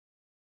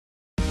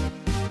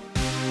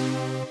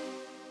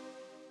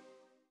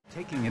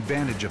Taking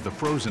advantage of the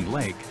frozen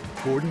lake,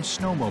 Gordon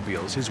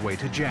snowmobiles his way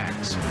to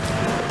Jack's.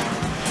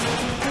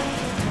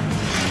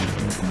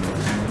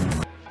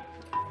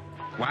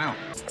 Wow.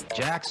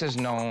 Jack's is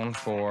known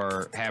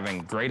for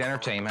having great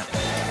entertainment,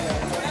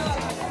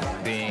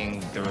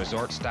 being the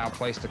resort-style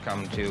place to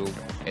come to.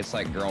 It's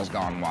like Girls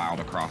Gone Wild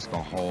across the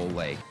whole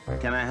lake.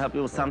 Can I help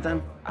you with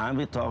something? I'll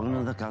be talking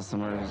to the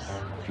customers,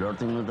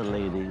 flirting with the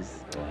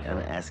ladies, and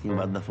asking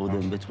about the food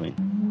in between.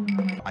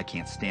 I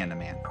can't stand a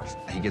man.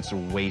 He gets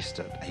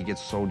wasted. He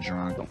gets so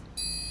drunk.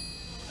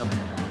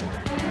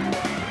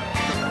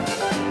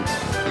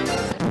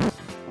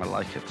 I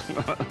like it.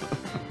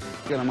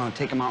 Get him out,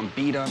 take him out and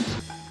beat him.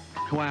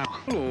 Wow.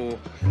 Oh,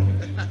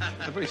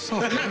 they're very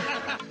soft.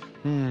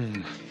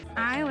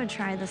 I would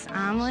try this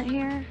omelet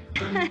here.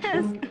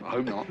 I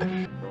hope not.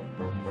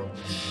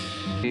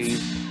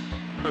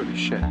 Holy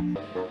shit.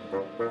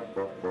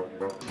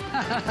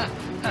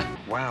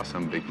 Wow,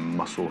 some big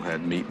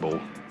muscle-head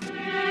meatball.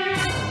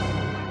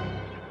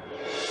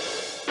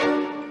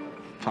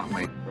 Fuck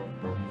me.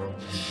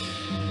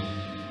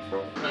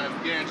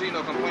 Guarantee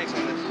no complaints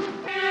on this.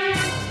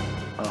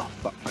 Oh,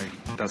 fuck me.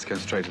 That's going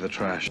straight to the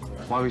trash.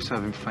 Why are we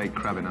serving fake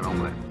crab in an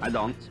omelette? I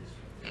don't.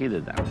 He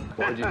did that.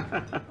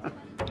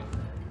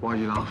 Why'd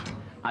you laugh?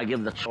 I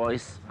give the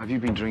choice. Have you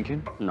been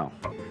drinking? No.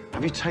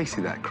 Have you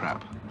tasted that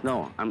crab?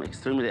 No, I'm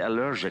extremely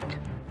allergic.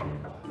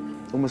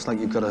 Almost like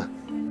you've got a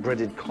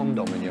breaded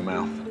condom in your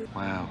mouth.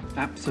 Wow,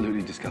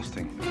 absolutely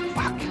disgusting.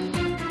 Fuck.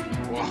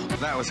 Whoa,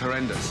 that was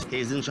horrendous.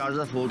 He's in charge of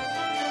the food.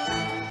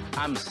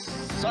 I'm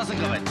so sick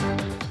of it.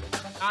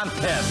 I'm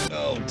pissed.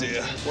 Oh,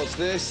 dear. What's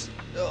this?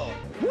 Oh.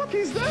 What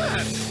is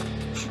that?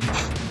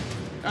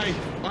 Hey,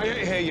 I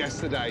ate here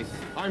yesterday.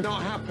 I'm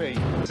not happy.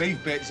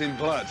 Beef bits in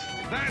blood.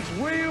 That's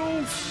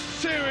real,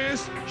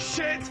 serious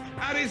shit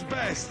at its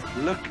best.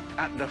 Look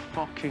at the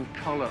fucking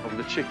colour of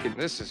the chicken.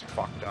 This is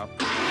fucked up.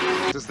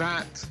 Does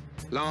that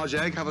large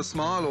egg have a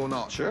smile or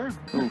not? Sure.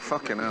 Oh,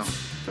 fucking hell.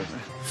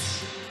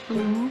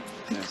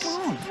 Yes. Come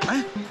on.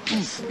 Eh?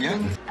 Yeah?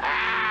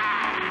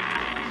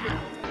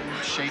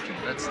 Shaking.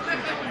 That's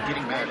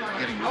getting mad.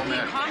 Getting real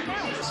mad.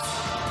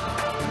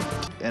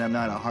 And I'm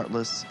not a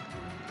heartless,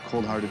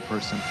 cold-hearted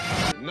person.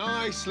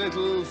 Nice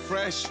little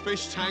fresh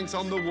fish tanks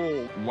on the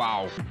wall.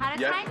 Wow. How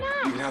to Yep. tighten You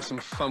up? can have some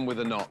fun with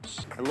the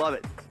knots. I love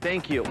it.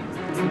 Thank you.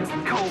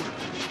 Cold.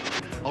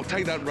 I'll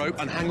take that rope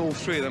and hang all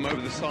three of them over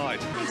the side.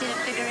 I did a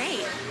figure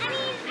eight.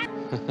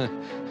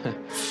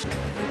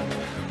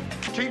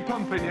 Keep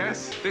pumping,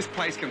 yes? This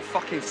place can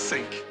fucking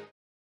sink.